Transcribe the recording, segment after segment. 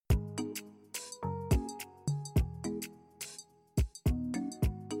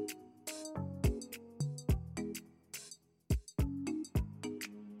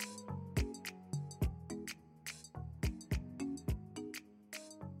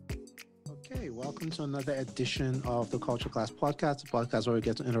Okay, welcome to another edition of the Culture Class Podcast, a podcast where we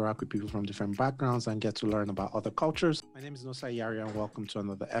get to interact with people from different backgrounds and get to learn about other cultures. My name is Nosa Yari and welcome to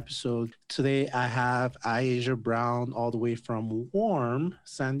another episode. Today I have Aisha Brown all the way from warm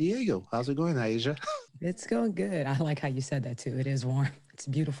San Diego. How's it going, Aisha? It's going good. I like how you said that too. It is warm. It's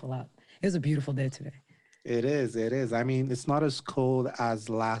beautiful out. It was a beautiful day today. It is. It is. I mean, it's not as cold as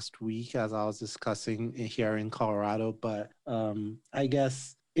last week as I was discussing here in Colorado, but I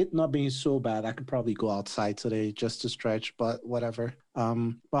guess it not being so bad, I could probably go outside today just to stretch, but whatever.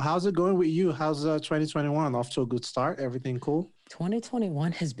 But how's it going with you? How's 2021? Off to a good start? Everything cool?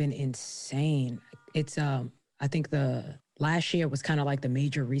 2021 has been insane. It's I think the last year was kind of like the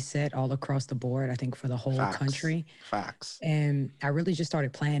major reset all across the board, I think for the whole Facts. country. Facts. And I really just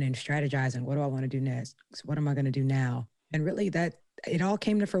started planning, strategizing, what do I want to do next? So what am I going to do now? And really that it all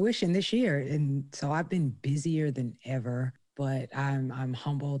came to fruition this year. And so I've been busier than ever. But I'm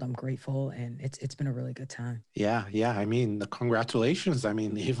humbled, I'm grateful, and it's been a really good time. Yeah, yeah. I mean, congratulations. I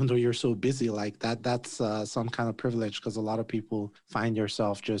mean, even though you're so busy like that, that's some kind of privilege because a lot of people find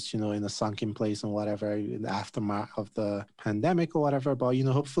yourself just, in a sunken place and whatever in the aftermath of the pandemic or whatever. But,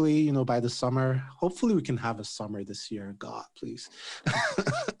 hopefully, by the summer, hopefully we can have a summer this year. God, please.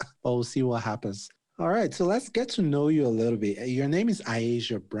 But we'll see what happens. All right, so let's get to know you a little bit. Your name is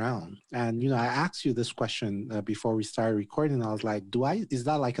Aisha Brown, and I asked you this question before we started recording. I was like, is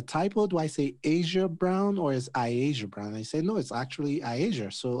that like a typo? Do I say Asia Brown or is Aisha Brown? And I say no, it's actually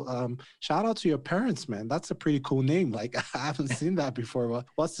Aisha. So shout out to your parents, man. That's a pretty cool name. Like I haven't seen that before.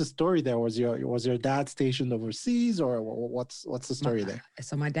 What's the story there? Was your dad stationed overseas, or what's the story there?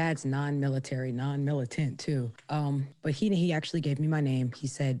 So my dad's non-military, non-militant too. But he actually gave me my name. He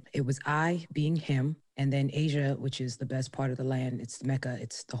said it was I being him. And then Asia, which is the best part of the land, it's Mecca,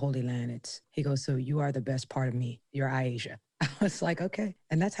 it's the Holy Land. He goes, so you are the best part of me. You're Aisha. I was like, okay,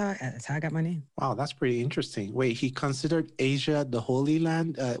 and that's how I got my name. Wow, that's pretty interesting. Wait, he considered Asia the Holy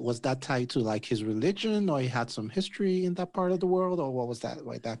Land. Was that tied to like his religion, or he had some history in that part of the world, or what was that?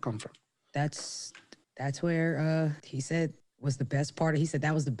 Where'd that come from? That's where he said was the best part. He said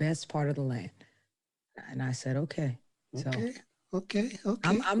that was the best part of the land, and I said, okay. Okay. Okay.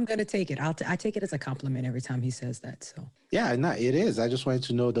 I'm gonna take it. I take it as a compliment every time he says that. So yeah, no, it is. I just wanted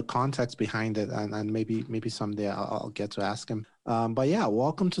to know the context behind it, and maybe someday I'll get to ask him. But yeah,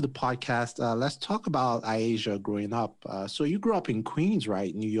 welcome to the podcast. Let's talk about Aisha growing up. So you grew up in Queens,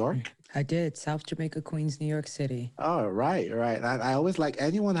 right, New York? I did. South Jamaica, Queens, New York City. Oh, right. I always like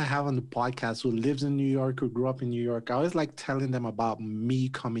anyone I have on the podcast who lives in New York, who grew up in New York. I always like telling them about me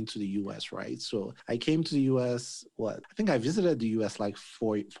coming to the US, right? So I came to the US, I think I visited the US like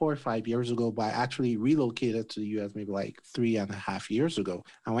four or 5 years ago, but I actually relocated to the US maybe like 3.5 years ago.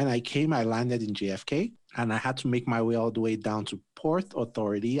 And when I came, I landed in JFK. And I had to make my way all the way down to Port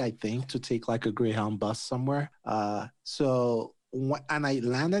Authority, I think, to take like a Greyhound bus somewhere. And I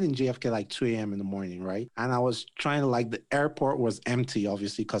landed in JFK like 2 a.m. in the morning, right? And I was trying to the airport was empty,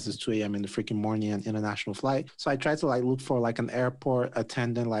 obviously, because it's 2 a.m. in the freaking morning and international flight. So I tried to look for an airport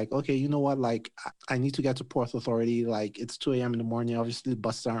attendant, okay, you know what? I need to get to Port Authority. It's 2 a.m. in the morning. Obviously, the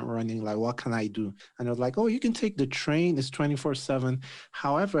buses aren't running. What can I do? And I was like, oh, you can take the train. It's 24/7.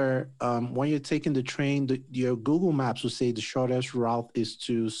 However, when you're taking the train, your Google Maps will say the shortest route is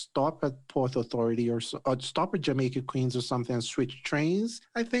to stop at Port Authority or stop at Jamaica Queens or something and switch trains,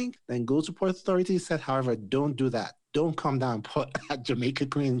 I think, then go to Port Authority. Said, however, don't do that. Don't come down at Jamaica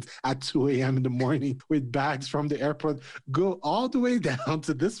Queens at 2 a.m. in the morning with bags from the airport. Go all the way down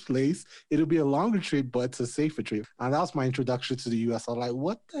to this place. It'll be a longer trip, but it's a safer trip. And that was my introduction to the U.S. I was like,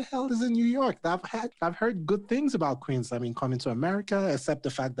 what the hell is in New York? I've heard good things about Queens. I mean, coming to America, except the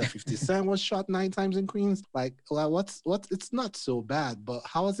fact that 50 Cent was shot 9 times in Queens. It's not so bad, but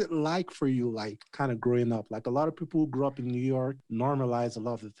how is it like for you, kind of growing up? A lot of people who grew up in New York normalize a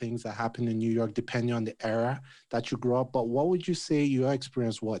lot of the things that happen in New York, depending on the era that you grew up. But what would you say your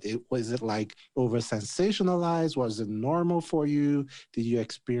experience was? Was it over sensationalized? Was it normal for you? Did you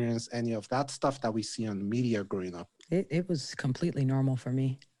experience any of that stuff that we see on the media growing up? It was completely normal for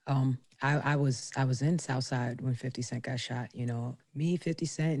me. I was in Southside when 50 Cent got shot. Me, 50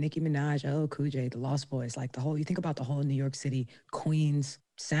 Cent, Nicki Minaj, LL Cool J, the Lost Boys, you think about the whole New York City, Queens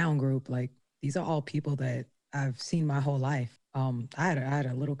sound group, these are all people that I've seen my whole life. I had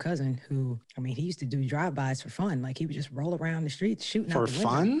a little cousin who, he used to do drive-bys for fun. He would just roll around the streets shooting for out the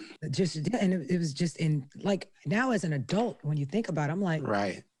fun. Window. And it was just in now as an adult, when you think about it, I'm like,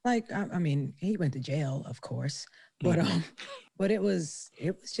 right. He went to jail, of course, but but it was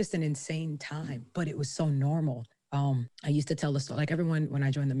just an insane time. But it was so normal. I used to tell the story, like everyone, when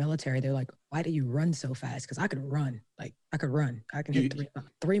I joined the military, they're like, why do you run so fast? Because I could run. Like I could run. I can hit You,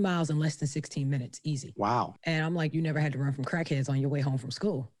 3 miles in less than 16 minutes, easy. wow. And I'm like, you never had to run from crackheads on your way home from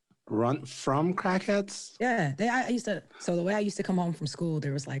school. Run from crackheads? Yeah, I used to. So the way I used to come home from school,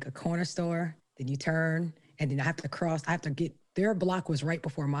 there was like a corner store. Then you turn, and then I have to cross. I have to get their block was right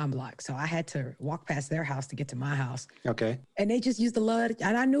before my block, so I had to walk past their house to get to my house. Okay. And they just used to love,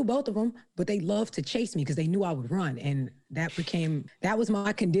 and I knew both of them, but they loved to chase me because they knew I would run, and that was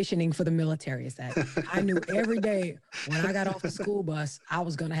my conditioning for the military. Is that I knew every day when I got off the school bus, I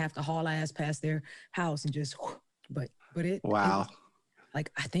was gonna have to haul ass past their house and just. But it Wow. was like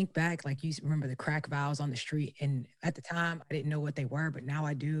I think back, like you remember the crack vials on the street, and at the time I didn't know what they were, but now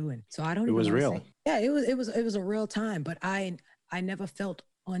I do, and so I don't It even was want to real. say, yeah, it was a real time, but I never felt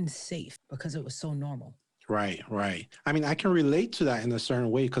unsafe because it was so normal. Right, right. I mean, I can relate to that in a certain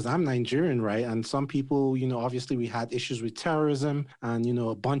way because I'm Nigerian, right? And some people, obviously we had issues with terrorism and,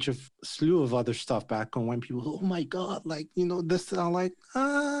 a bunch of slew of other stuff back on when people, oh my God, like, this, I'm like,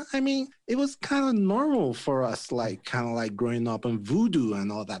 I mean, it was kind of normal for us, like, kind of like growing up in voodoo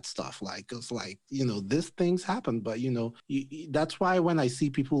and all that stuff. Like, it's like, these things happen. But, that's why when I see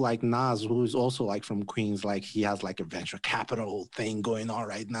people like Nas, who's also like from Queens, like he has like a venture capital thing going on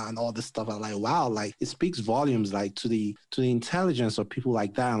right now and all this stuff. I'm like, wow, like it speaks volumes like to the intelligence of people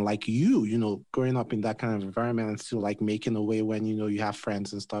like that and like growing up in that kind of environment and still like making a way when you have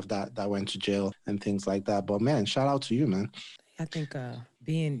friends and stuff that went to jail and things like that. But man, shout out to you, man. I think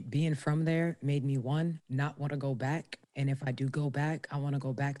being from there made me one not want to go back, and if I do go back, I want to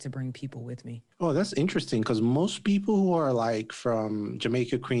go back to bring people with me. Oh, that's interesting because most people who are like from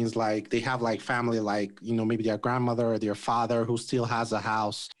Jamaica, Queens, like they have like family, like, maybe their grandmother or their father who still has a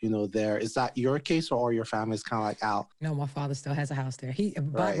house, there. Is that your case or your family's kind of like out? No, my father still has a house there.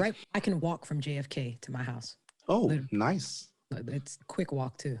 But Right. right, I can walk from JFK to my house. Oh, Literally, nice. it's a quick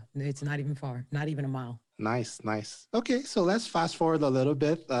walk too. It's not even far, not even a mile. Nice, nice. Okay, so let's fast forward a little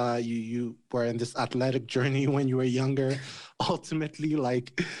bit. You were in this athletic journey when you were younger. Ultimately,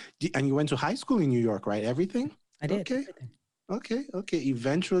 like, and you went to high school in New York, right? Everything? I did Okay. everything. Okay, okay.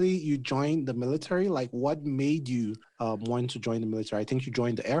 Eventually, you joined the military. Like, what made you want to join the military? I think you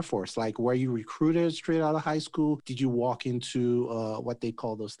joined the Air Force. Like, were you recruited straight out of high school? Did you walk into what they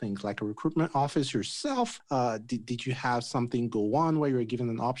call those things, like a recruitment office yourself? Did you have something go on where you were given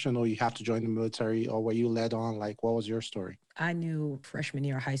an option, or you have to join the military, or were you led on? Like, what was your story? I knew freshman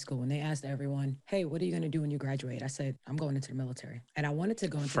year of high school when they asked everyone, "Hey, what are you going to do when you graduate?" I said, "I'm going into the military," and I wanted to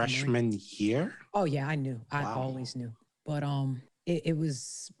go into the Marine. Freshman year? Oh yeah, I knew. I Wow. always knew. But it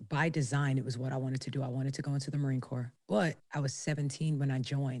was by design. It was what I wanted to do. I wanted to go into the Marine Corps. But I was 17 when I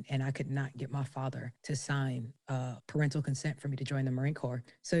joined, and I could not get my father to sign parental consent for me to join the Marine Corps.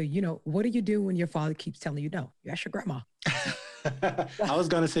 So, what do you do when your father keeps telling you no? You ask your grandma. I was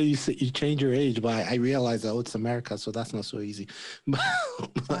gonna say you change your age, but I realized that it's America, so that's not so easy.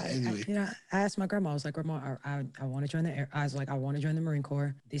 But anyway, I asked my grandma. I was like, "Grandma, I want to join the air." I was like, "I want to join the Marine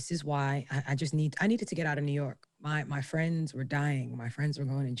Corps. This is why I needed to get out of New York. My friends were dying. My friends were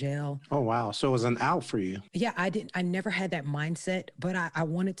going to jail. oh wow, so it was an out for you. Yeah, I never had that mindset, but I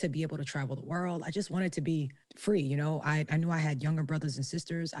wanted to be able to travel the world. I just wanted to be free. I knew I had younger brothers and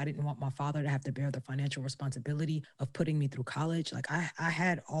sisters. I didn't want my father to have to bear the financial responsibility of putting me through college. Like I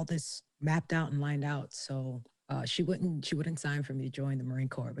had all this mapped out and lined out. So she wouldn't sign for me to join the Marine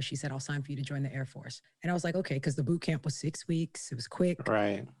Corps, but she said, "I'll sign for you to join the Air Force." And I was like, okay, because the boot camp was 6 weeks. It was quick.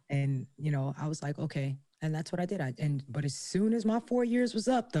 Right. And, I was like, okay. And that's what I did. But as soon as my 4 years was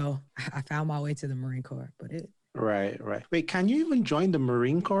up, though, I found my way to the Marine Corps. But Right, right. Wait, can you even join the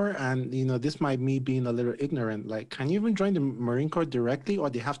Marine Corps? And this might me being a little ignorant. Like, can you even join the Marine Corps directly, or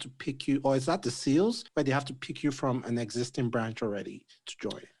they have to pick you, or is that the SEALs, where they have to pick you from an existing branch already to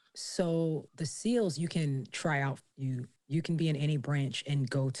join? So the SEALs, you can try out. You can be in any branch and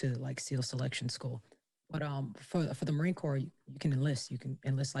go to like SEAL selection school. But for the Marine Corps, you can enlist. You can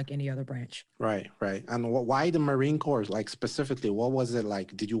enlist like any other branch. Right, right. And why the Marine Corps? Like specifically, what was it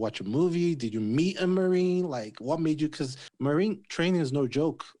like? Did you watch a movie? Did you meet a Marine? Like, what made you? Because Marine training is no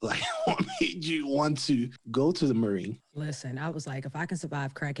joke. Like, what made you want to go to the Marine? Listen, I was like, if I can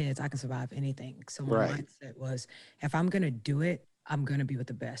survive crackheads, I can survive anything. So my Right. mindset was, if I'm gonna do it, I'm gonna be with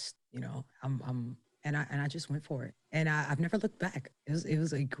the best. And I just went for it. And I've never looked back. It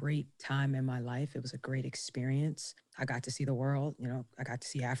was a great time in my life. It was a great experience. I got to see the world. I got to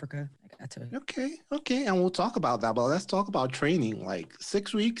see Africa. I got to. Okay, okay, and we'll talk about that. But let's talk about training. Like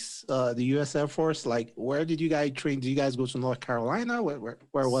 6 weeks, the U.S. Air Force. Like, where did you guys train? Did you guys go to North Carolina?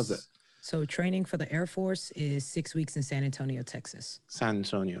 Where was it? So training for the Air Force is 6 weeks in San Antonio, Texas. San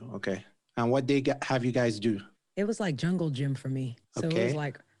Antonio. Okay. And what have you guys do? it was like jungle gym for me. So Okay.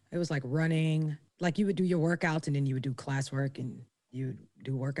 it was like running. Like you would do your workouts and then you would do classwork and you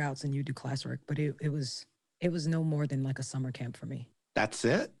do workouts and you do classwork. But it was no more than like a summer camp for me. That's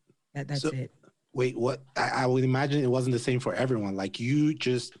it. That's So it. wait, what? I would imagine it wasn't the same for everyone. Like you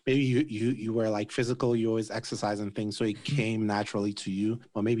just maybe you were like physical, you always exercise and things, so it Mhm. came naturally to you.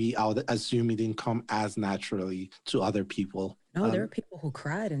 But maybe I would assume it didn't come as naturally to other people. No, there are people who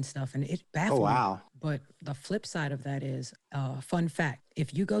cried and stuff, and it Oh baffled me. wow. But the flip side of that is, fun fact: if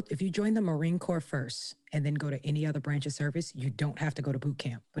you join the Marine Corps first and then go to any other branch of service, you don't have to go to boot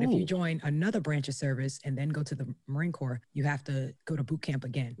camp. But if you Ooh, join another branch of service and then go to the Marine Corps, you have to go to boot camp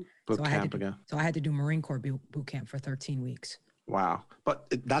again. So boot I had to camp do again. so I had to do Marine Corps boot camp for 13 weeks. Wow. But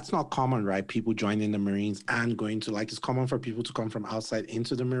that's not common, right? People joining the Marines and going to like it's common for people to come from outside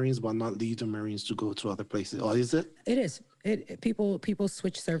into the Marines, but not leave the Marines to go to other places. Or is it? It is. People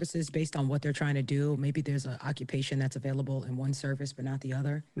switch services based on what they're trying to do. Maybe there's an occupation that's available in one service but not the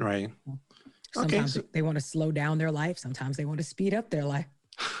other. Right. Okay. Sometimes So they want to slow down their life. Sometimes they want to speed up their life.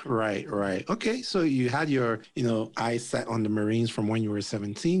 right, right. Okay, so you had your, eyes set on the Marines from when you were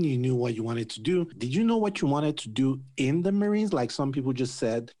 17. You knew what you wanted to do. Did you know what you wanted to do in the Marines? Like some people just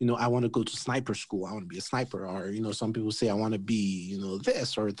said, I want to go to sniper school. I want to be a sniper. Or, some people say I want to be,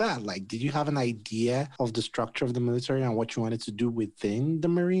 this or that. Like, did you have an idea of the structure of the military and what you wanted to do within the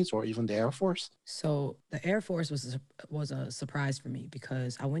Marines or even the Air Force? So the Air Force was a surprise for me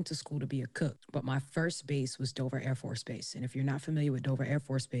because I went to school to be a cook, but my first base was Dover Air Force Base. And if you're not familiar with Dover Air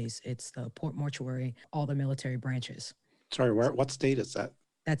Force Base, it's the port mortuary, all the military branches. Sorry, what state is that?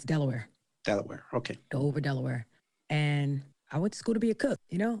 That's Delaware, Delaware. Okay. Dover, Delaware. And I went to school to be a cook,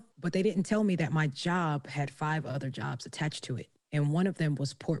 but they didn't tell me that my job had 5 other jobs attached to it. And one of them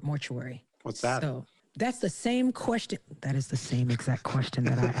was port mortuary. What's that? So that's the same question. That is the same exact question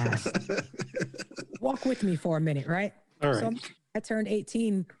that I asked. Walk with me for a minute, right? All So right. I turned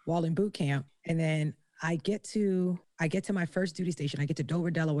 18 while in boot camp, and then I get to my first duty station. I get to Dover,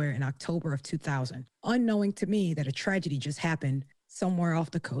 Delaware in October of 2000, unknowing to me that a tragedy just happened somewhere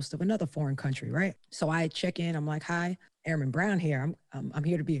off the coast of another foreign country, right? So I check in. I'm like, "Hi, Airman Brown here. I'm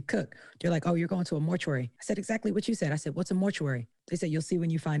here to be a cook." They're like, "Oh, you're going to a mortuary." I said exactly what you said. I said, "What's a mortuary?" They said, "You'll see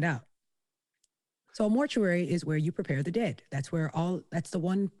when you find out." So a mortuary is where you prepare the dead. That's the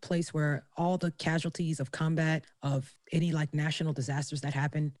one place where all the casualties of combat, of any like national disasters that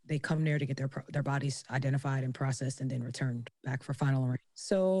happen, they come there to get their bodies identified and processed and then returned back for final arrangement.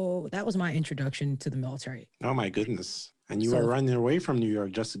 So that was my introduction to the military. Oh my goodness. And you were So running away from New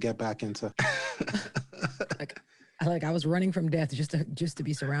York just to get back into like like I was running from death just to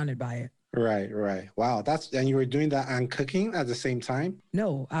be surrounded by it. Right, right. Wow, and you were doing that and cooking at the same time?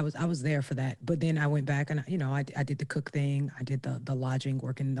 No, I was there for that. But then I went back and I did the cook thing. I did the lodging,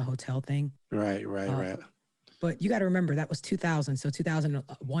 working in the hotel thing. Right, right, Uh, right. But you got to remember that was 2000. So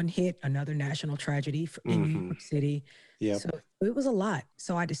 2001 hit, another national tragedy in New Mm-hmm. York City. Yep. So it was a lot.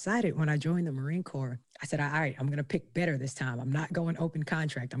 So I decided when I joined the Marine Corps, I said, all right, I'm going to pick better this time. I'm not going open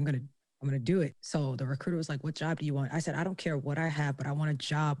contract. I'm going to do it. So the recruiter was like, what job do you want? I said, I don't care what I have, but I want a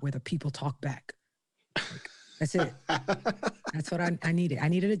job where the people talk back. Like, that's it. That's what I needed. I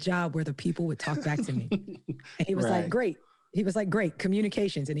needed a job where the people would talk back to me. And he was like, Right. great. He was like, great,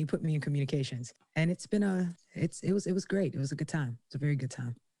 communications. And he put me in communications. And it was great. It was a good time. It's a very good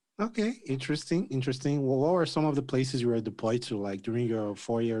time. Okay, interesting, interesting. Well, what were some of the places you were deployed to, like during your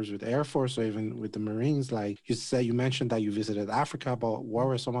 4 years with the Air Force or even with the Marines? Like you mentioned that you visited Africa, but what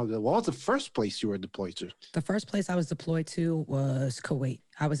was the first place you were deployed to? The first place I was deployed to was Kuwait.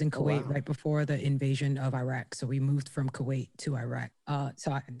 I was in Oh, Kuwait wow. right before the invasion of Iraq. So we moved from Kuwait to Iraq. That's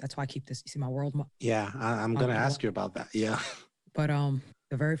why I keep this. You see my world Yeah, I'm on gonna my wall. ask you about that. Yeah. But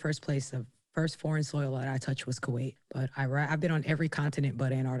the very first place, the first foreign soil that I touched was Kuwait. But I've been on every continent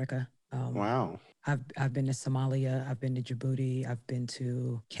but Antarctica. Wow. I've been to Somalia, I've been to Djibouti, I've been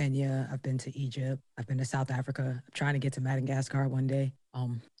to Kenya, I've been to Egypt, I've been to South Africa. I'm trying to get to Madagascar one day.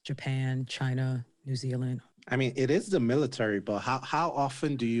 Japan, China, New Zealand. I mean, it is the military, but how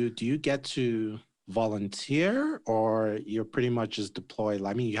often do you get to volunteer or you're pretty much just deployed?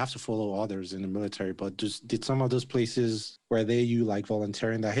 I mean, you have to follow orders in the military, but did some of those places where you like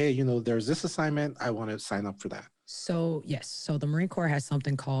volunteering that, hey, there's this assignment, I want to sign up for that? So yes, so the Marine Corps has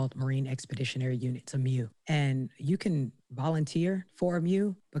something called Marine Expeditionary Unit, it's a MU, and you can volunteer for a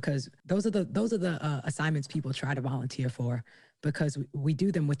MU because those are the assignments people try to volunteer for because we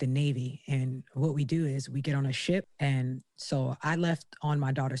do them with the Navy, and what we do is we get on a ship, and so I left on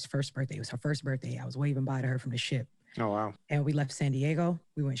my daughter's first birthday. It was her first birthday. I was waving bye to her from the ship. Oh, wow. And we left San Diego.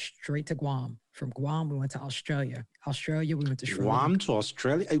 We went straight to Guam. From Guam, we went to Australia. Australia, we went to Sri Guam Lanka. to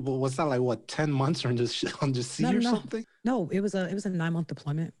Australia? Was that like what, 10 months on on the No, sea no, or no, something? no. It was a 9 month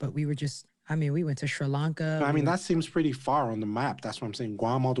deployment, but we were just. I mean, we went to Sri Lanka. I We mean, were. that seems pretty far on the map. That's what I'm saying.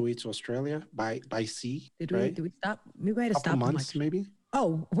 Guam all the way to Australia by sea, Did we? right? Did we stop? We might have Couple stopped in like. months maybe.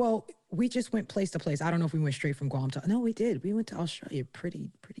 Oh well, we just went place to place. I don't know if we went straight from Guam to. No, we did. We went to Australia pretty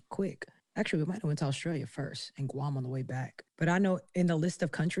quick. Actually, we might have went to Australia first and Guam on the way back. But I know in the list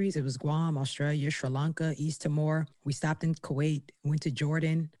of countries, it was Guam, Australia, Sri Lanka, East Timor. We stopped in Kuwait, went to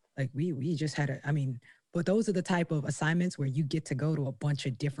Jordan. Like we just had a. I mean, but those are the type of assignments where you get to go to a bunch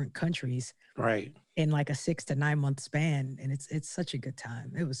of different countries Right. in like a 6 to 9 month span, and it's such a good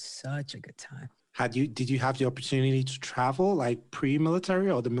time. It was such a good time. Did you have the opportunity to travel like pre-military,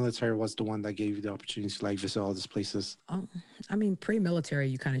 or the military was the one that gave you the opportunity to like visit all these places? Um, I mean, pre-military,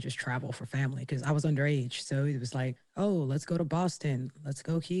 you kind of just travel for family because I was underage, so it was like, oh, let's go to Boston, let's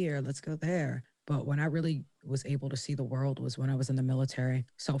go here, let's go there. But when I really was able to see the world was when I was in the military.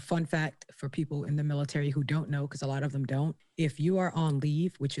 So, fun fact for people in the military who don't know, because a lot of them don't, if you are on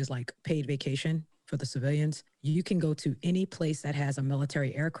leave, which is like paid vacation for the civilians, you can go to any place that has a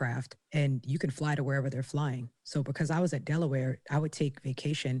military aircraft and you can fly to wherever they're flying. So, because I was at Delaware, I would take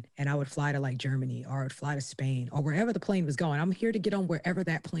vacation and I would fly to like Germany or I would fly to Spain or wherever the plane was going. I'm here to get on wherever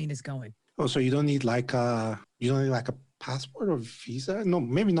that plane is going. Oh, so you don't need like a passport or visa? No,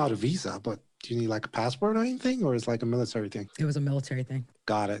 maybe not a visa, but do you need like a passport or anything, or it's like a military thing? It was a military thing.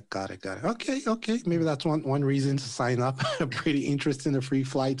 Got it. Got it. Got it. Okay. Okay. Maybe that's one reason to sign up. Pretty interesting, a free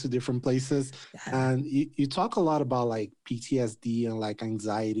flight to different places. Yeah. And you talk a lot about like PTSD and like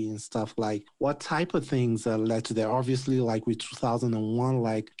anxiety and stuff. Like what type of things led to that? Obviously, like with 2001,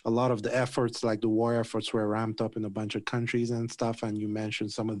 like a lot of the efforts, like the war efforts were ramped up in a bunch of countries and stuff. And you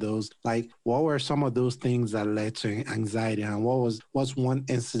mentioned some of those. Like what were some of those things that led to anxiety? And what's one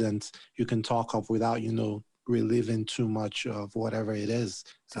incident you can talk of without, reliving too much of whatever it is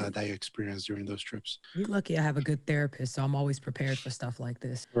So that you experienced during those trips. you're lucky I have a good therapist, so I'm always prepared for stuff like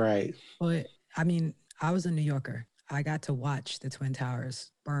this. Right. But I mean, I was a New Yorker. I got to watch the Twin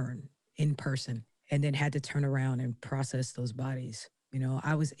Towers burn in person and then had to turn around and process those bodies. You know,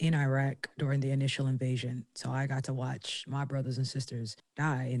 I was in Iraq during the initial invasion. So I got to watch my brothers and sisters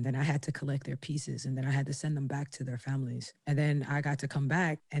die. And then I had to collect their pieces and then I had to send them back to their families. And then I got to come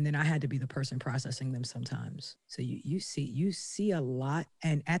back and then I had to be the person processing them sometimes. So you see a lot.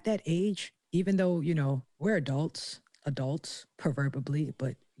 And at that age, even though, we're adults proverbially,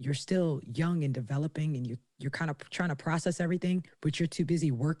 but you're still young and developing and you're kind of trying to process everything, but you're too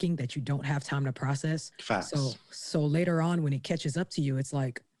busy working that you don't have time to process. So Facts. so later on when it catches up to you, it's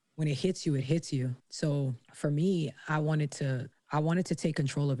like when it hits you, it hits you. So for me, I wanted to take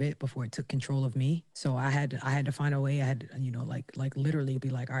control of it before it took control of me. So I had to find a way. I had like literally be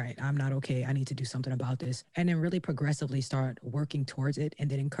like, all right, I'm not okay. I need to do something about this. And then really progressively start working towards it and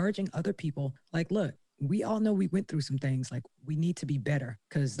then encouraging other people like, look, we all know we went through some things. Like we need to be better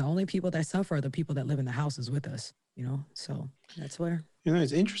because the only people that suffer are the people that live in the houses with us. So that's where.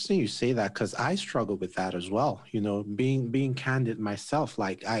 It's interesting you say that because I struggle with that as well. Being candid myself,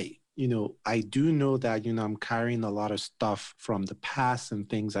 like I do know that, I'm carrying a lot of stuff from the past and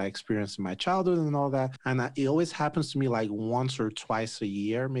things I experienced in my childhood and all that. And it always happens to me like once or twice a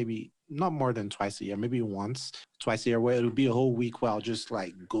year, maybe not more than twice a year, maybe once, twice a year, where it'll be a whole week where I'll just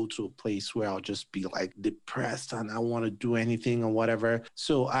like go to a place where I'll just be like depressed and I want to do anything or whatever.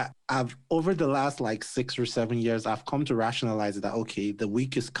 So I've over the last like 6 or 7 years, I've come to rationalize that okay, the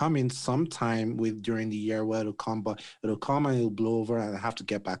week is coming sometime with during the year where it'll come, but it'll come and it'll blow over and I have to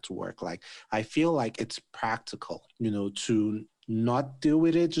get back to work. Like I feel like it's practical, to not deal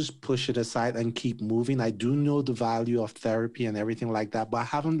with it, just push it aside and keep moving. I do know the value of therapy and everything like that, but I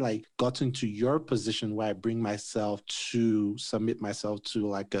haven't like gotten to your position where I bring myself to submit myself to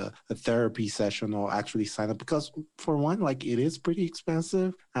like a therapy session or actually sign up because for one, like it is pretty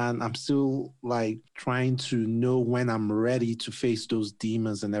expensive and I'm still like trying to know when I'm ready to face those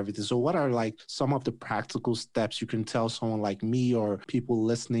demons and everything. So what are like some of the practical steps you can tell someone like me or people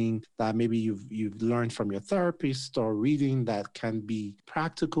listening that maybe you've learned from your therapist or reading that can be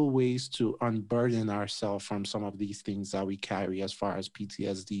practical ways to unburden ourselves from some of these things that we carry as far as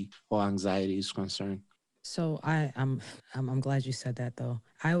PTSD or anxiety is concerned? So I'm glad you said that though.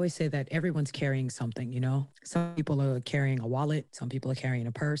 I always say that everyone's carrying something. Some people are carrying a wallet, some people are carrying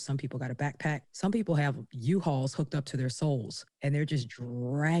a purse, some people got a backpack, some people have U-Hauls hooked up to their souls and they're just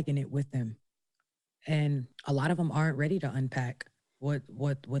dragging it with them. And a lot of them aren't ready to unpack what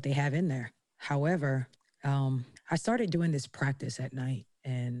they have in there. However, I started doing this practice at night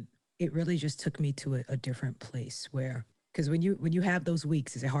and it really just took me to a different place where, because when you have those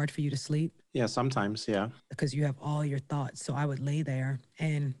weeks, is it hard for you to sleep? Yeah, sometimes, yeah. Because you have all your thoughts. So I would lay there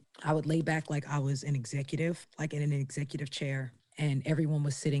and I would lay back like I was an executive, like in an executive chair, and everyone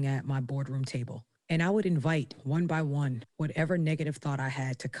was sitting at my boardroom table. And I would invite one by one whatever negative thought I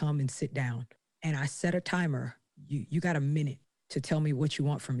had to come and sit down. And I set a timer. You got a minute to tell me what you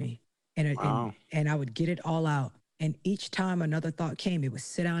want from me. Wow. And I would get it all out. And each time another thought came, it would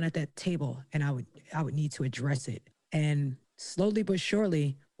sit down at that table and I would need to address it. And slowly but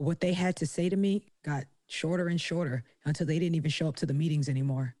surely, what they had to say to me got shorter and shorter until they didn't even show up to the meetings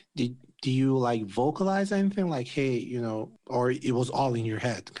anymore. Do you like vocalize anything like, hey, or it was all in your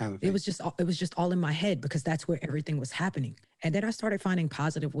head kind of It thing? was just it was just all in my head because that's where everything was happening. And then I started finding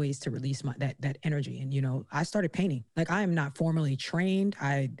positive ways to release that energy. And I started painting. Like I am not formally trained.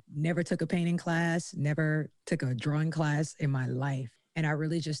 I never took a painting class, never took a drawing class in my life. And I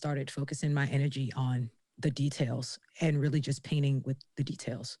really just started focusing my energy on the details and really just painting with the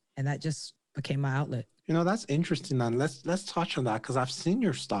details. And that just became my outlet. That's interesting. And let's touch on that because I've seen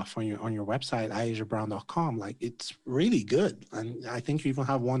your stuff on your website, IasiaBrown.com. Like it's really good. And I think you even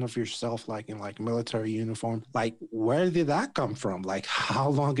have one of yourself like in like military uniform. Like where did that come from? Like how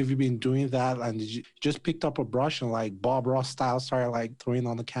long have you been doing that? And did you just picked up a brush and like Bob Ross style started like throwing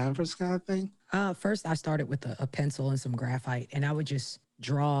on the canvas kind of thing? First, I started with a pencil and some graphite, and I would just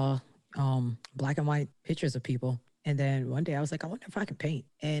draw black and white pictures of people. And then one day I was like, I wonder if I can paint.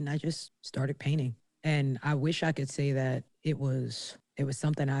 And I just started painting. And I wish I could say that it was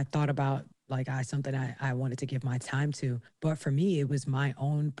something I thought about, like something I wanted to give my time to. But for me, it was my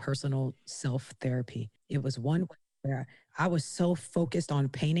own personal self therapy. It was one where I was so focused on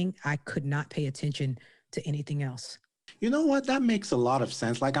painting, I could not pay attention to anything else. You know what? That makes a lot of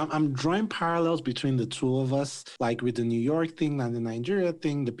sense. Like I'm drawing parallels between the two of us, like with the New York thing and the Nigeria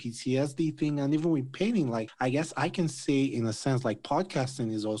thing, the PTSD thing, and even with painting. Like I guess I can say in a sense, like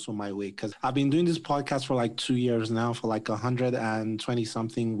podcasting is also my way because I've been doing this podcast for like 2 years now, for like 120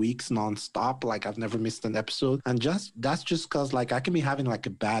 something weeks nonstop. Like I've never missed an episode, and just that's just because like I can be having like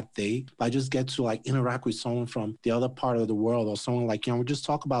a bad day, but I just get to like interact with someone from the other part of the world or someone like we just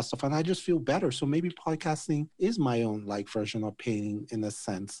talk about stuff, and I just feel better. So maybe podcasting is my own like version of painting in a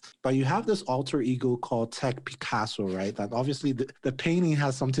sense. But you have this alter ego called Tech Picasso, right? And obviously the painting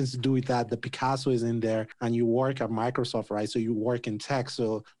has something to do with that. The Picasso is in there and you work at Microsoft, right? So you work in tech.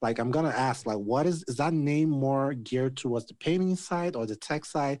 So like I'm gonna ask, like, what is that name more geared towards the painting side or the tech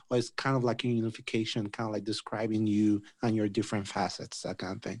side? Or is kind of like a unification, kind of like describing you and your different facets, that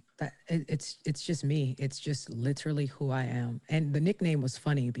kind of thing? It's just me. It's just literally who I am. And the nickname was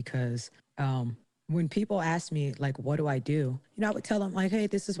funny because when people ask me like, what do I do? I would tell them like, hey,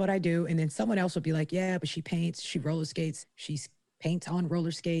 this is what I do. And then someone else would be like, yeah, but she paints, she roller skates, she's paints on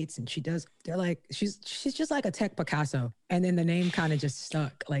roller skates and they're like, she's just like a Tech Picasso. And then the name kind of just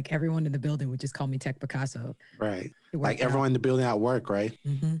stuck. Like everyone in the building would just call me Tech Picasso. Right. It Like worked out. everyone in the building at work, right?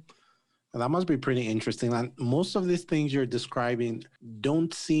 Hmm. And that must be pretty interesting. And most of these things you're describing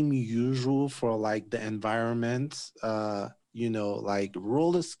don't seem usual for like the environment. Like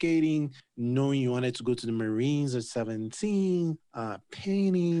roller skating, knowing you wanted to go to the Marines at 17,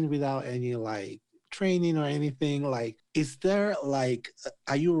 painting without any like training or anything. Like, is there like,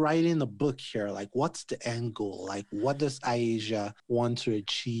 are you writing a book here? Like, what's the end goal? Like, what does Asia want to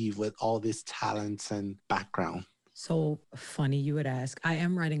achieve with all these talents and background? So funny you would ask. I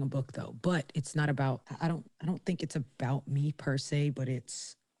am writing a book though, but it's not about I don't think it's about me per se, but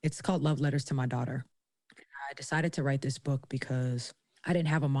it's called Love Letters to My Daughter. I decided to write this book because I didn't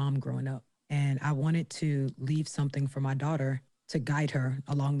have a mom growing up and I wanted to leave something for my daughter to guide her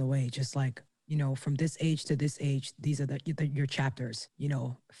along the way, just like, from this age to this age, these are your chapters,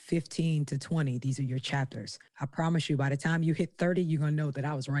 15 to 20, these are your chapters. I promise you, by the time you hit 30, you're going to know that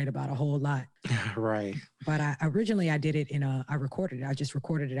I was right about a whole lot. Right. But I did it I recorded it. I just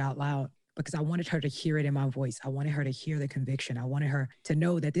recorded it out loud because I wanted her to hear it in my voice. I wanted her to hear the conviction. I wanted her to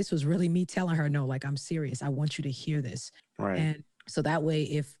know that this was really me telling her, no, like I'm serious. I want you to hear this. Right. And so that way,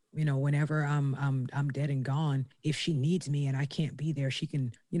 if whenever I'm dead and gone, if she needs me and I can't be there, she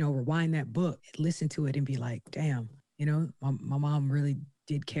can rewind that book, listen to it, and be like, damn, my mom really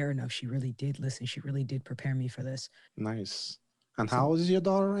did care enough. She really did listen. She really did prepare me for this. Nice. And So how old is your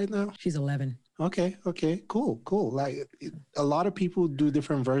daughter right now? she's 11. Okay, okay, cool, cool. Like a lot of people do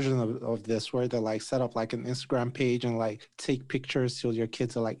different versions of this where they like set up like an Instagram page and like take pictures till your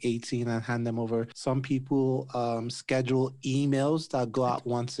kids are like 18 and hand them over. Some people schedule emails that go out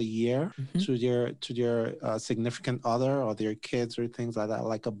once a year Hmm. to their significant other or their kids or things like that.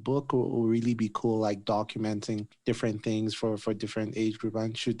 Like a book will really be cool, like documenting different things for different age group.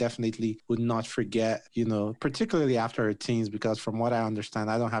 And should definitely would not forget, you know, particularly after her teens, because from what I understand,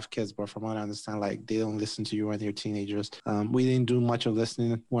 I don't have kids, but from what I understand, like they don't listen to you when you're teenagers. We didn't do much of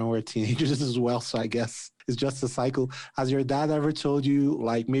listening when we are teenagers as well, so I guess it's just a cycle. Has your dad ever told you,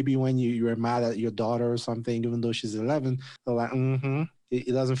 like maybe when you were mad at your daughter or something, even though she's 11, they're like, mm-hmm,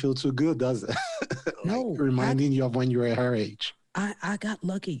 it doesn't feel too good, does it? Like No, reminding you of when you were her age. I got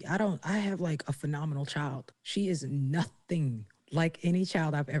lucky. I have like a phenomenal child. She is nothing like any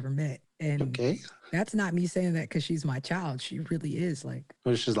child I've ever met. And Okay. that's not me saying that because she's my child. She really is like,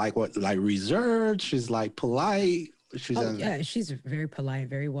 Or she's like what, like reserved? She's like polite. She's oh an. yeah, she's very polite,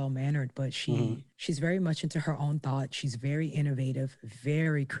 very well mannered, but Mhm. she's very much into her own thought. She's very innovative,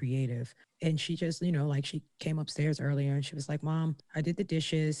 very creative. And she just, like she came upstairs earlier and she was like, Mom, I did the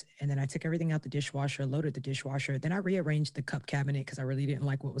dishes and then I took everything out the dishwasher, loaded the dishwasher. Then I rearranged the cup cabinet because I really didn't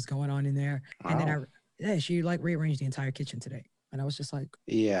like what was going on in there. And then Wow. yeah, she like rearranged the entire kitchen today. And I was just like,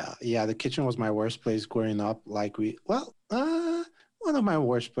 Yeah, yeah. The kitchen was my worst place growing up. Like one of my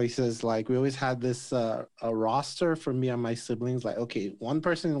worst places. Like we always had this a roster for me and my siblings. Like, okay, one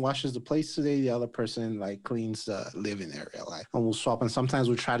person washes the plates today, the other person like cleans the living area. Like, and we'll swap. And sometimes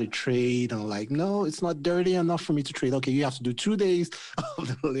we try to trade, and like, no, it's not dirty enough for me to trade. Okay, you have to do 2 days of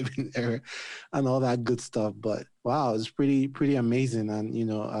the living area, and all that good stuff. But wow, it's pretty amazing,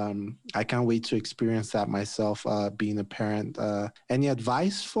 and I can't wait to experience that myself. Being a parent. Any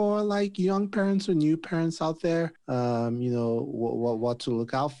advice for like young parents or new parents out there? What to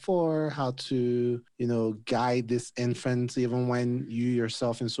look out for, how to guide this infant, even when you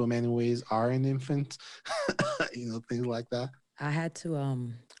yourself in so many ways are an infant. Things like that. I had to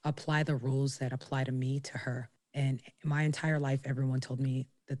apply the rules that apply to me to her. And my entire life, everyone told me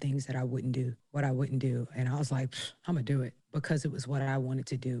the things that I wouldn't do, what I wouldn't do, and I was like, I'm gonna do it because it was what I wanted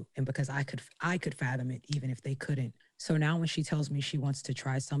to do, and because I could fathom it, even if they couldn't. So now when she tells me she wants to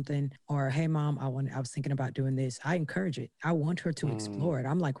try something, or hey mom, I was thinking about doing this, I encourage it. I want her to Mm, explore it.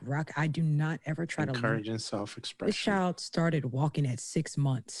 I'm like, Rock, I do not ever try to limit. encouraging This self-expression. child started walking at 6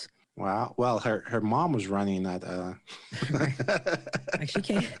 months. Wow. Well, her mom was running that. Right. Like she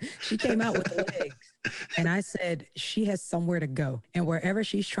came out with the legs. And I said, she has somewhere to go. And wherever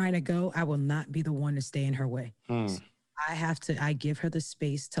she's trying to go, I will not be the one to stay in her way. Hmm. So I give her the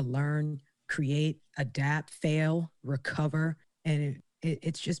space to learn, create, adapt, fail, recover. And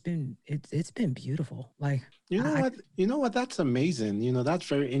it's been beautiful. Like You know I what? You know what? That's amazing. That's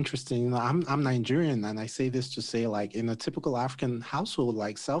very interesting. I'm Nigerian, and I say this to say, like, in a typical African household,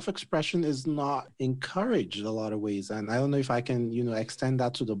 like self-expression is not encouraged a lot of ways. And I don't know if I can, extend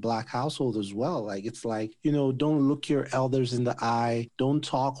that to the Black household as well. Like, it's like, don't look your elders in the eye. Don't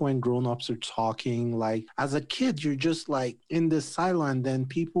talk when grown-ups are talking. Like, as a kid, you're just like in this silo, and then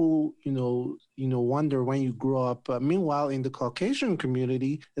people, wonder when you grow up. Meanwhile, in the Caucasian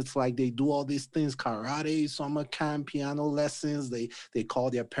community, it's like they do all these things: karate, summer camp, piano lessons. They call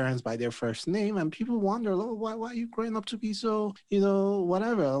their parents by their first name, and people wonder, oh, why are you growing up to be so,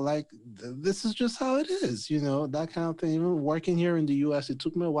 whatever? Like this is just how it is, that kind of thing. Even working here in the U.S., it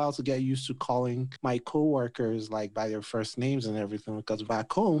took me a while to get used to calling my coworkers like by their first names and everything. Because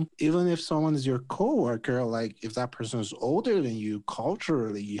back home, even if someone is your coworker, like if that person is older than you,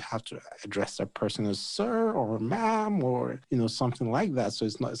 culturally, you have to address that person as sir or ma'am or something like that. So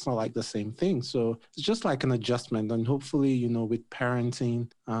it's not like the same thing. So it's just like an adjustment, and hopefully with parenting,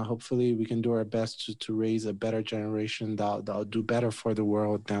 hopefully we can do our best to raise a better generation that'll do better for the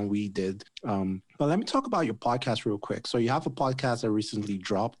world than we did. But let me talk about your podcast real quick. So you have a podcast that recently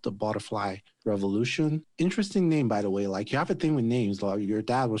dropped, The Butterfly Revolution. Interesting name, by the way. Like you have a thing with names. Like your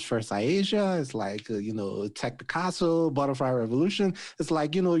dad was First Asia. It's like Tech Picasso, Butterfly Revolution. It's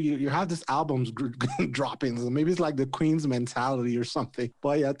like you have this albums dropping. So maybe it's like the Queen's mentality or something.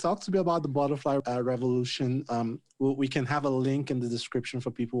 But yeah, talk to me about the Butterfly Revolution. We can have a link in the description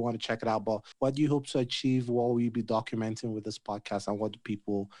for people who want to check it out. But what do you hope to achieve? What will you be documenting with this podcast, and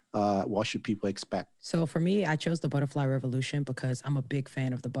what should people expect? So for me, I chose the butterfly revolution because I'm a big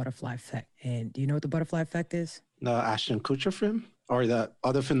fan of the butterfly effect. And do you know what the butterfly effect is? The Ashton Kutcher film or the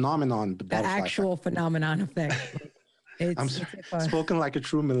other phenomenon, the The butterfly effect? actual phenomenon effect. Like I'm it's sorry, it's if spoken like a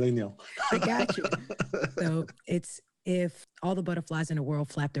true millennial. I got you. So it's if all the butterflies in the world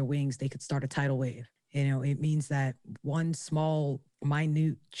flap their wings, they could start a tidal wave. You know, it means that one small,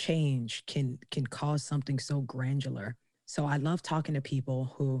 minute change can cause something so granular. So I love talking to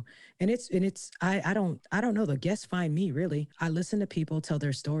people who, and it's I don't know, the guests find me really. I listen to people tell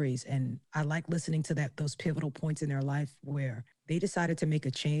their stories, and I like listening to that those pivotal points in their life where they decided to make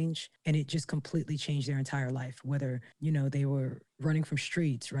a change and it just completely changed their entire life. Whether, you know, they were running from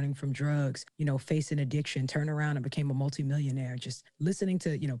streets, running from drugs, you know, facing addiction, turned around and became a multimillionaire. Just listening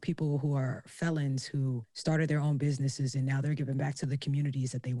to, you know, people who are felons who started their own businesses and now they're giving back to the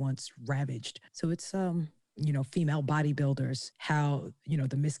communities that they once ravaged. So it's you know, female bodybuilders, how, you know,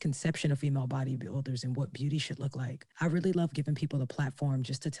 the misconception of female bodybuilders and what beauty should look like. I really love giving people the platform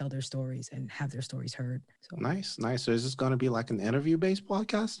just to tell their stories and have their stories heard. So Nice, nice. So is this going to be like an interview-based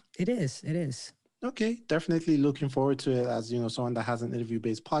podcast? it is. It is. Okay, definitely looking forward to it. As you know, someone that has an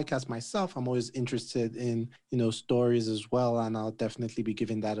interview-based podcast myself, I'm always interested in, you know, stories as well, and I'll definitely be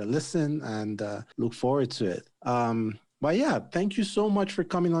giving that a listen and look forward to it. But yeah, thank you so much for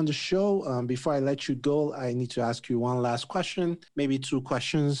coming on the show. Before I let you go, I need to ask you one last question, maybe two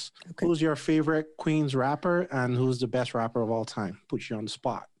questions. Okay. Who's your favorite Queens rapper, and who's the best rapper of all time? Put you on the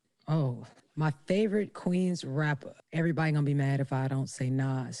spot. Oh, my favorite Queens rapper. Everybody gonna be mad if I don't say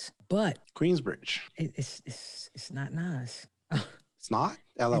Nas, but Queensbridge. it's not Nas. It's not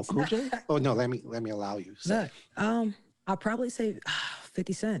LL It's Cool not. J. Oh no, let me allow you. So, Look, I'll probably say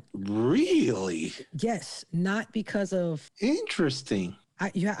 50 Cent. really Yes, not because of interesting.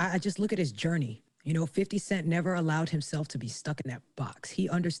 I just look at his journey. You know, 50 Cent never allowed himself to be stuck in that box. He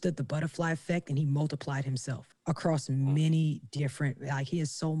understood the butterfly effect and he multiplied himself across many different, like he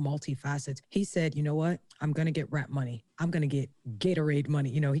is so multifaceted. He said, you know what? I'm going to get rap money. I'm going to get Gatorade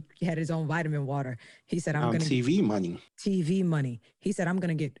money. You know, he had his own vitamin water. He said, I'm going to get TV money. TV money. He said, I'm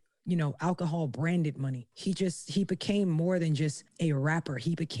going to get, you know, alcohol branded money. He became more than just a rapper.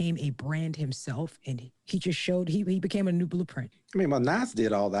 He became a brand himself, and he just showed, he became a new blueprint. I mean, but Nas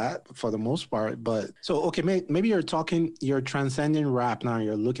did all that for the most part. But so, okay, maybe you're transcending rap now.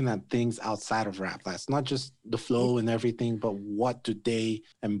 You're looking at things outside of rap. That's not just the flow and everything, but what do they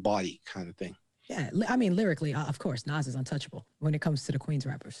embody kind of thing. Yeah, I mean, lyrically, of course, Nas is untouchable when it comes to the Queens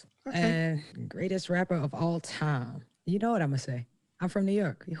rappers. Okay. And greatest rapper of all time. You know what I'm going to say? I'm from New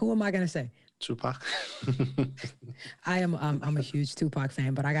York. Who am I going to say? Tupac. I'm a huge Tupac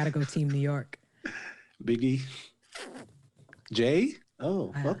fan, but I got to go Team New York. Biggie. Jay?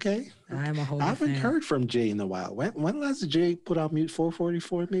 Oh, okay. I am a whole I haven't fan. heard from Jay in a while. When last did Jay put out Mute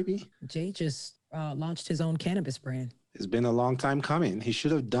 444 maybe? Jay just launched his own cannabis brand. It's been a long time coming. He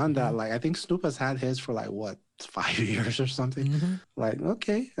should have done that. Like, I think Snoop has had his for like, what, 5 years or something? Mm-hmm. Like,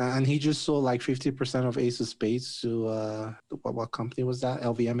 okay. And he just sold like 50% of Ace of Spades to, what company was that?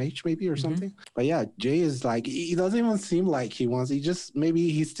 LVMH maybe or something? But yeah, Jay is like, he doesn't even seem like he just, maybe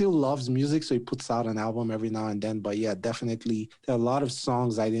he still loves music. So he puts out an album every now and then. But yeah, definitely there are a lot of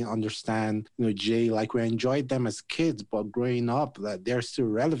songs I didn't understand. You know, Jay, like we enjoyed them as kids, but growing up, that they're still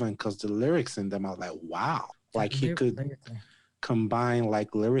relevant because the lyrics in them are like, wow. Like he could combine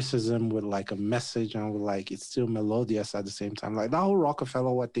like lyricism with like a message and with like it's still melodious at the same time. Like that whole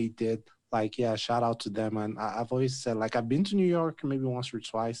Rockefeller, what they did, like yeah, shout out to them. And I've always said like I've been to New York maybe once or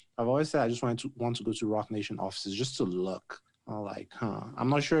twice. I've always said I just want to go to Rock Nation offices just to look. I'm like, I'm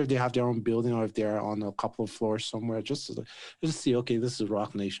not sure if they have their own building or if they're on a couple of floors somewhere. Just see, okay, this is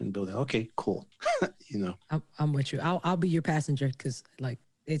Rock Nation building. Okay, cool. You know, I'm with you. I'll be your passenger because like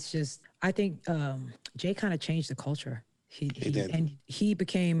it's just I think Jay kind of changed the culture. He did. And he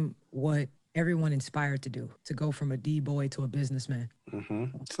became what everyone inspired to do, to go from a D-boy to a businessman.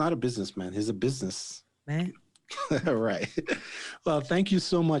 It's not a businessman. He's a business man. Right. Well, thank you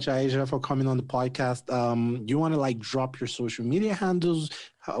so much, Aisha, for coming on the podcast. You want to like drop your social media handles?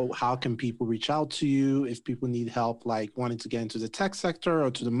 How can people reach out to you if people need help, like wanting to get into the tech sector or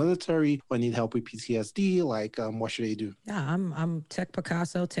to the military or need help with PTSD? Like, what should they do? Yeah, I'm Tech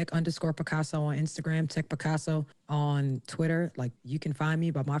Picasso, Tech_Picasso on Instagram, Tech Picasso on Twitter. Like you can find me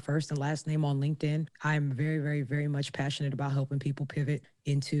by my first and last name on LinkedIn. I'm very, very, very much passionate about helping people pivot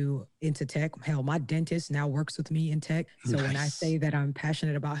into tech. Hell, my dentist now works with me in tech. So when I say that I'm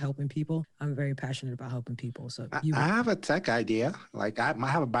passionate about helping people, I'm very passionate about helping people. So I have a tech idea. Like I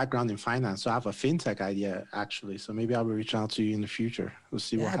have a background in finance, so I have a fintech idea actually. So maybe I will reach out to you in the future. We'll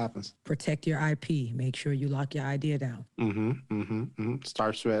see what happens. Protect your IP. Make sure you lock your idea down.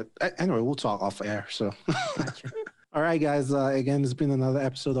 Starts with anyway. We'll talk off air. So. Gotcha. All right, guys. Again, it's been another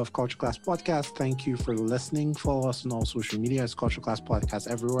episode of Culture Class Podcast. Thank you for listening. Follow us on all social media. It's Culture Class Podcast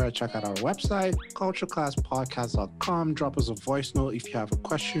everywhere. Check out our website, cultureclasspodcast.com. Drop us a voice note if you have a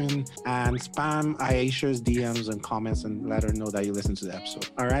question, and spam Aisha's DMs and comments and let her know that you listened to the episode.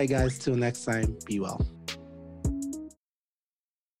 All right, guys. Till next time, be well.